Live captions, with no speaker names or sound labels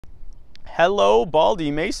Hello, Baldy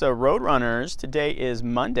Mesa Roadrunners. Today is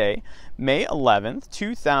Monday, May 11th,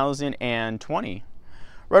 2020.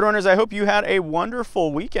 Roadrunners, I hope you had a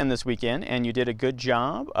wonderful weekend this weekend and you did a good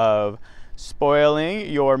job of spoiling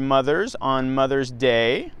your mothers on Mother's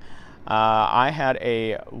Day. I had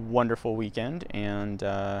a wonderful weekend and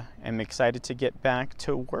am excited to get back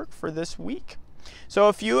to work for this week. So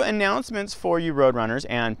a few announcements for you Roadrunners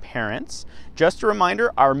and parents. Just a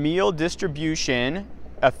reminder, our meal distribution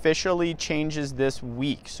officially changes this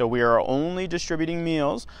week. So we are only distributing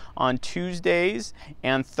meals on Tuesdays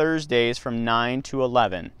and Thursdays from 9 to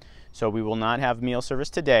 11. So we will not have meal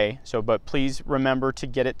service today. But please remember to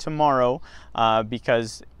get it tomorrow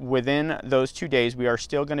because within those 2 days we are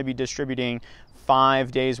still going to be distributing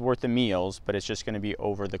 5 days worth of meals, but it's just going to be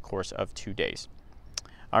over the course of 2 days.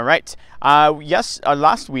 All right.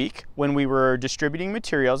 Last week when we were distributing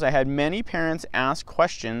materials, I had many parents ask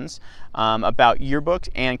questions about yearbooks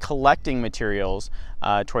and collecting materials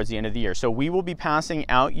towards the end of the year. So we will be passing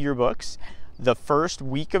out yearbooks the first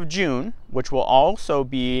week of June, which will also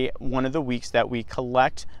be one of the weeks that we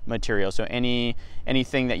collect materials. So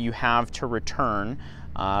anything that you have to return,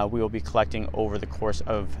 we will be collecting over the course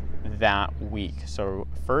of that week. So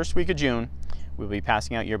first week of June, we'll be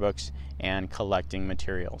passing out yearbooks and collecting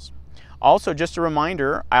materials. Also, just a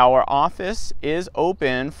reminder, our office is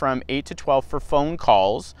open from 8 to 12 for phone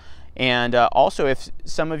calls. And also, if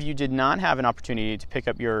some of you did not have an opportunity to pick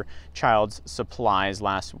up your child's supplies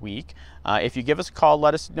last week, if you give us a call,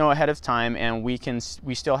 let us know ahead of time, and we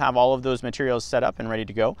still have all of those materials set up and ready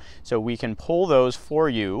to go. So we can pull those for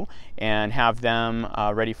you and have them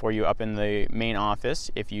ready for you up in the main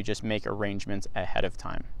office if you just make arrangements ahead of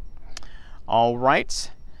time. All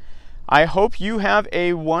right. I hope you have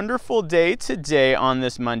a wonderful day today on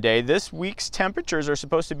this Monday. This week's temperatures are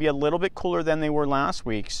supposed to be a little bit cooler than they were last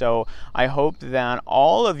week. So I hope that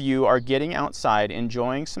all of you are getting outside,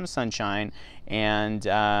 enjoying some sunshine, and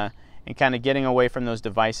kind of getting away from those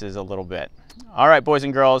devices a little bit. All right, boys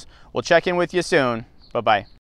and girls, we'll check in with you soon. Bye-bye.